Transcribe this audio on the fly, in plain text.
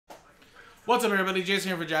What's up, everybody? Jason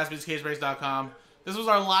here for jaspyscasebreaks.com. This was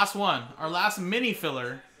our last one, our last mini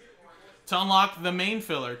filler to unlock the main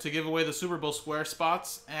filler to give away the Super Bowl square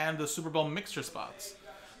spots and the Super Bowl mixture spots.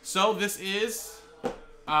 So this is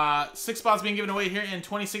 6 spots being given away here in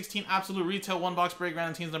 2016 Absolute Retail 1-box break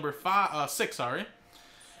random teams number 6. Sorry.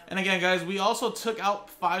 And again, guys, we also took out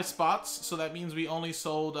 5 spots, so that means we only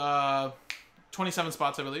sold 27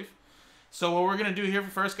 spots, I believe. So what we're going to do here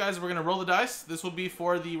first, guys, we're going to roll the dice. This will be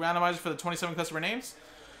for the randomizer for the 27 customer names.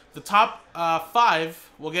 The top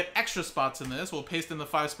 5 will get extra spots in this. We'll paste in the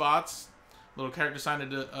 5 spots. Little character sign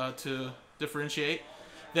to differentiate.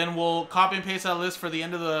 Then we'll copy and paste that list for the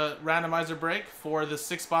end of the randomizer break for the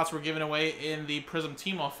 6 spots we're giving away in the Prizm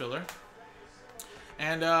Tmall filler.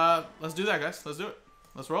 And let's do that, guys. Let's do it.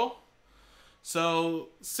 Let's roll. So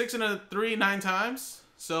 6 and a 3, 9 times.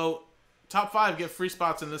 So top 5 get free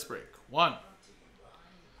spots in this break. 1,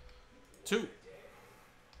 2,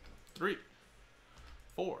 3,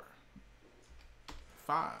 4,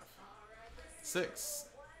 5, 6,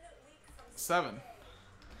 7,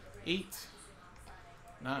 8,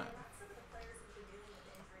 9.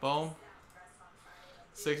 Boom.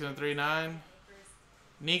 6 and 3, 9.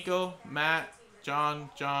 Nico, Matt, John,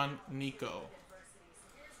 Nico.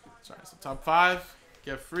 Sorry, so top 5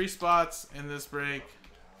 get free spots in this break.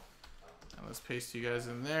 And let's paste you guys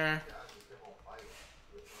in there.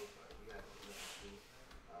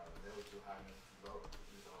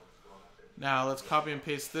 Now let's copy and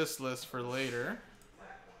paste this list for later.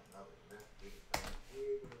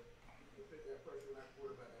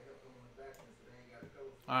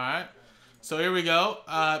 Alright, so here we go.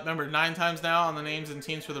 Remember, 9 times now on the names and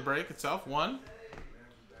teams for the break itself. 1,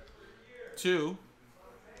 2,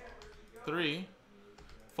 3,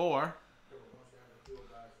 4,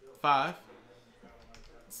 5,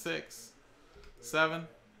 6, 7,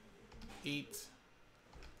 8,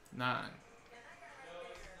 9.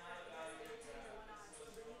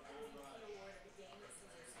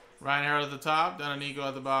 Ryan Arrow at the top, down to Nico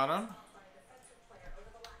at the bottom.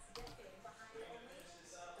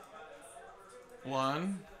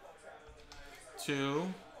 1,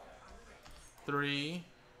 2, 3,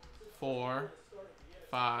 4,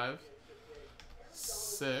 5,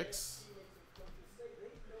 6,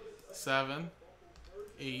 7,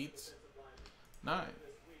 8, 9.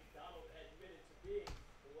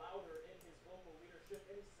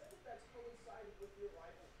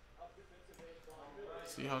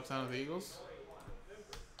 Seahawks down to the Eagles.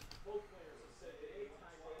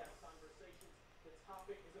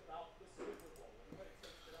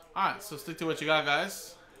 Alright, so stick to what you got,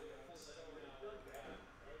 guys.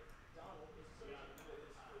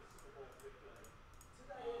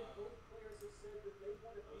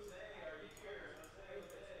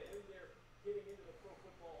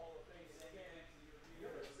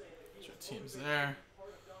 Get your teams there.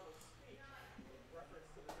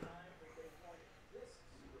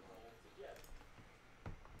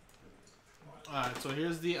 Alright, so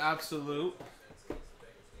here's the absolute.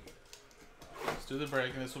 Let's do the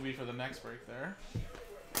break, and this will be for the next break there.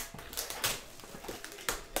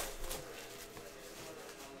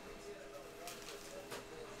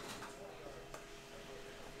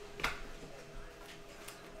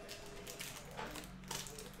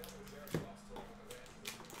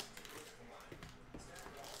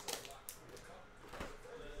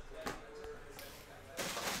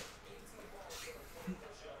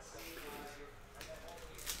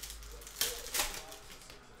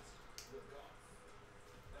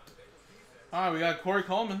 Alright, we got Corey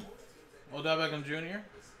Coleman, Odell Beckham Jr.,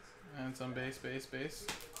 and some base.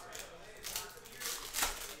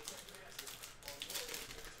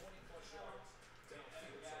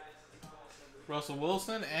 Russell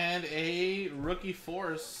Wilson, and a rookie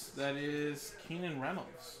force that is Keenan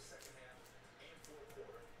Reynolds.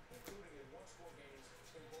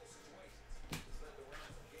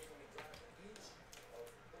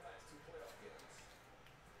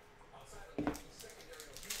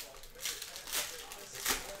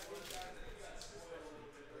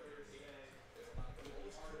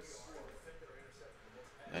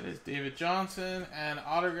 That is David Johnson, and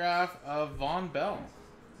autograph of Von Bell.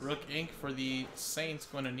 Rook Inc. for the Saints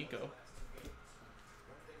going to Nico.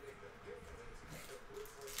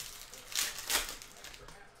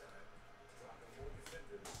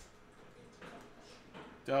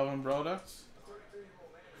 Delvin Brodux.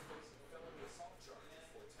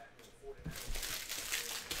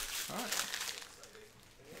 Alright.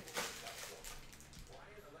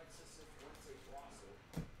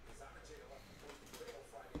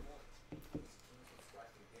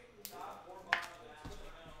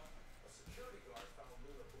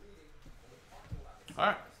 All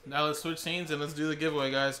right. Now let's switch scenes and let's do the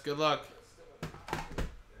giveaway, guys. Good luck.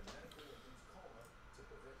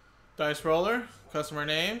 Dice roller, customer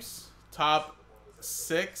names. Top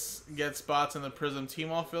 6 get spots in the Prizm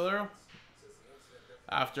Tmall filler.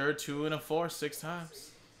 After 2 and a 4, 6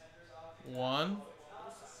 times. 1,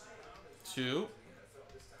 2,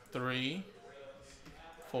 3,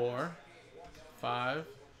 4, 5,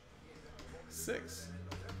 6.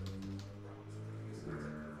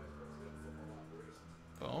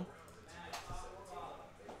 Boom.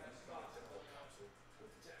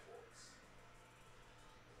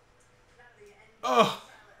 Oh!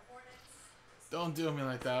 Don't do me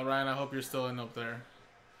like that, Ryan. I hope you're still in up there.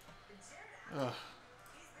 Ugh.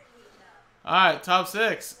 Alright, top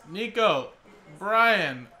 6. Nico,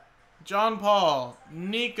 Brian, John Paul,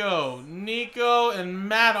 Nico, and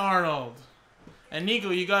Matt Arnold. And Nico,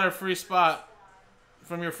 you got a free spot.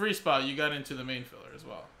 From your free spot, you got into the main filler as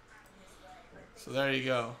well. So there you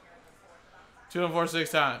go. 2 and 4,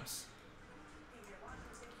 6 times.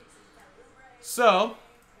 So,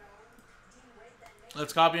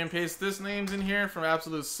 let's copy and paste this names in here from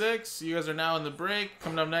Absolute 6. You guys are now in the break.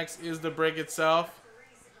 Coming up next is the break itself.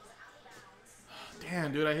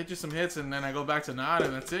 Damn, dude, I hit you some hits and then I go back to not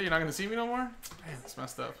and that's it? You're not going to see me no more? Damn, it's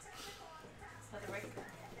messed up.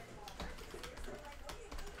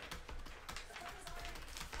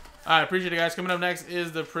 Alright, appreciate it, guys. Coming up next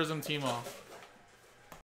is the Prizm Tmall.